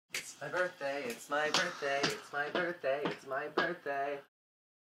My birthday, it's my birthday, it's my birthday, it's my birthday.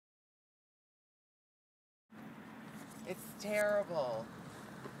 It's terrible.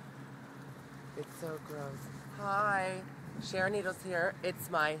 It's so gross. Hi, Sharon Needles here.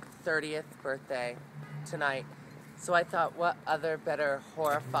 It's my 30th birthday tonight. So I thought, what other better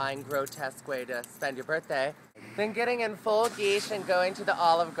horrifying, grotesque way to spend your birthday than getting in full geesh and going to the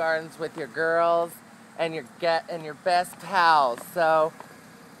Olive Gardens with your girls and your best pals. So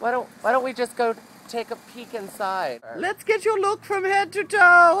why don't we just go take a peek inside? Let's get your look from head to toe.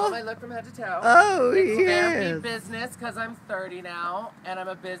 Oh, my look from head to toe. Oh, it's yes. Therapy business, because I'm 30 now and I'm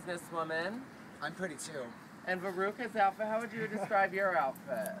a businesswoman. I'm pretty too. And Veruca's outfit, how would you describe your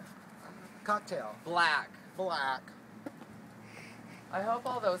outfit? Cocktail. Black. Black. I hope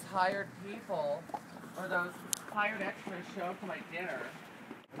all those hired people, or those hired extras show up to my dinner.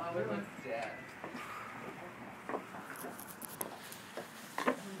 Oh, it looks dead.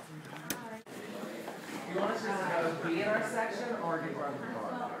 You want us to be in our section, or do you want to go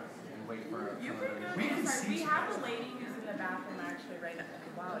and wait for You can go inside. We have a lady who's in the bathroom actually right now.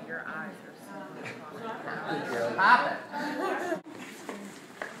 Wow, your eyes are so Pop it.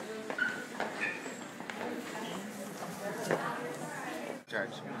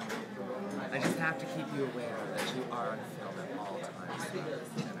 George, I just have to keep you aware that you are on film at all times.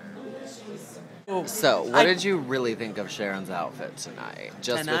 So, what did you really think of Sharon's outfit tonight?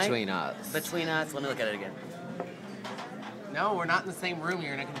 Just between us. Between us, let me look at it again. No, we're not in the same room.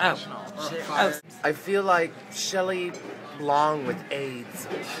 You're in a confessional. Oh. I feel like Shelley Long with AIDS.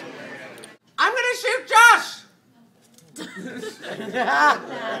 I'm gonna shoot Josh!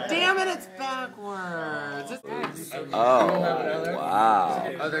 Damn it, it's backwards. Oh, wow.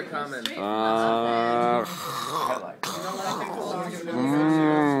 Other comments.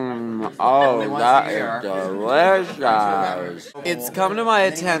 Oh, that is delicious. It's come to my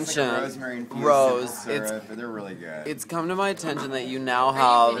attention, Rose, they're really good. it's come to my attention that you now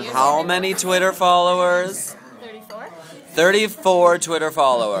have how many Twitter followers? 34 Twitter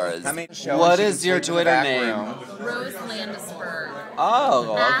followers. What is your Twitter name? Rose Landisberg.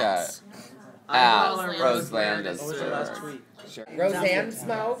 Oh, okay. At Rose Landisberg. Roseanne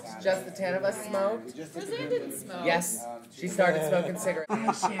smoked. Just the 10 of us smoked. Roseanne didn't smoke. Yes, she started smoking cigarettes.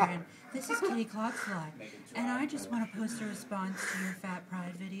 Hi, Sharon. This is Kitty Clocksly, and I just want to post a response to your Fat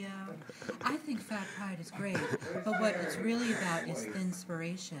Pride video. I think Fat Pride is great, but what it's really about is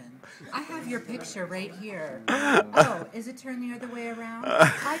thinspiration. I have your picture right here. Oh, is it turned the other way around?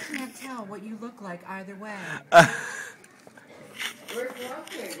 I can't tell what you look like either way.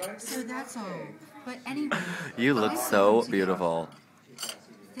 So that's all. But anyway, You look so beautiful.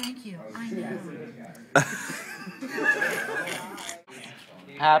 thank you. I know.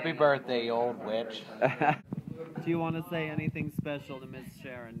 Happy birthday, you old witch. Do you want to say anything special to Miss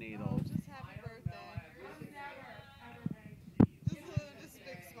Sharon Needles? Just happy birthday. Just a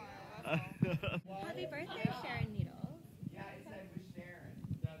big smile. Happy birthday, Sharon Needles.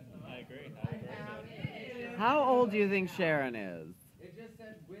 I agree. How old do you think Sharon is?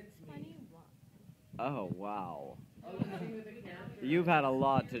 21. Oh, wow. You've had a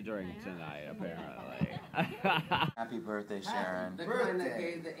lot to drink tonight, apparently. Happy birthday, Sharon.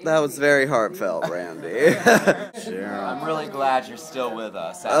 That was very heartfelt, Randy. Sharon. I'm really glad you're still with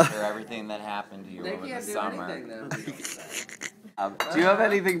us after everything that happened to you over the summer. Do you have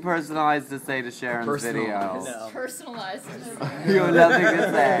anything personalized to say to Sharon's video? No. Personalized. You have nothing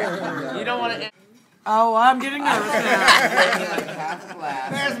to say. You don't want to. Oh, I'm getting nervous now.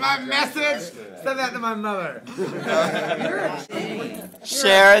 There's my message. Send that to my mother.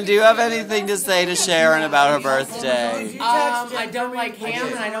 Sharon, do you have anything to say to Sharon about her birthday? I don't like ham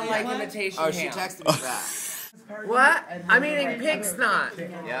and I don't like imitation ham. Oh, she texted me back. What? I'm eating pig snot.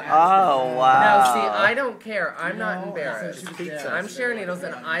 Oh, wow. No, see, I don't care. I'm not embarrassed. I'm Sharon Needles,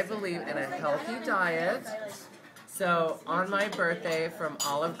 and I believe in a healthy diet. So, on my birthday from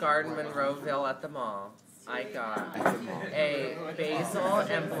Olive Garden, Monroeville at the mall, I got a basil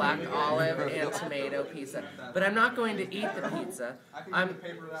and black olive and tomato pizza. But I'm not going to eat the pizza. I'm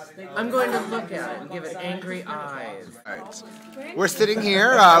going to look at it and give it angry eyes. We're sitting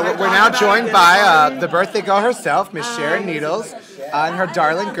here. We're now joined by the birthday girl herself, Miss Sharon Needles, and her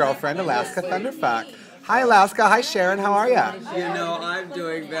darling girlfriend, Alaska Thunderfuck. Hi, Alaska. Hi, Sharon. How are ya? You know, I'm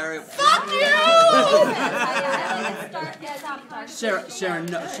doing very... Fuck you! Sharon,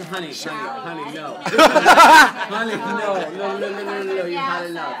 no, honey, no. Honey, no, you had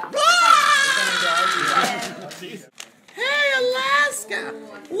enough. Hey, Alaska!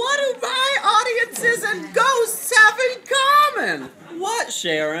 What do my audiences and ghosts have in common? What,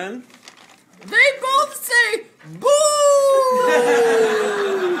 Sharon? They both say, boo!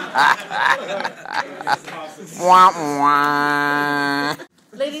 Wah, wah.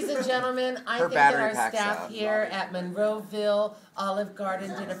 Ladies and gentlemen, I Her think that battery our packs staff out. here at Monroeville Olive Garden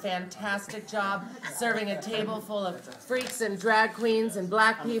did a fantastic job serving a table full of freaks and drag queens and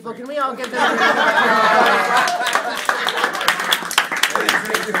black people. Can we all give them a round of applause?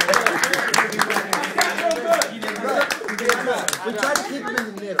 We try to keep them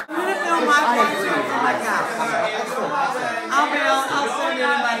in the middle.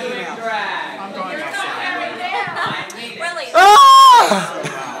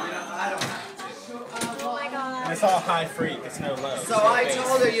 It's all high freak, it's no low. So I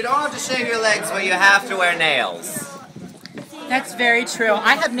told her you don't have to shave your legs, but you have to wear nails. That's very true.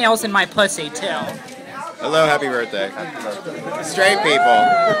 I have nails in my pussy, too. Hello, happy birthday. Straight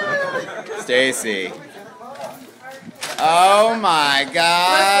people. Stacy. Oh my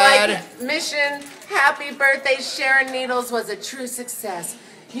God. Looks like Mission Happy Birthday Sharon Needles was a true success.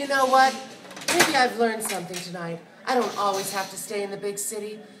 You know what? Maybe I've learned something tonight. I don't always have to stay in the big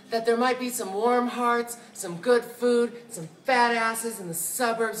city. That there might be some warm hearts, some good food, some fat asses in the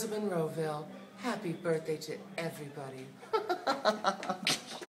suburbs of Monroeville. Happy birthday to everybody.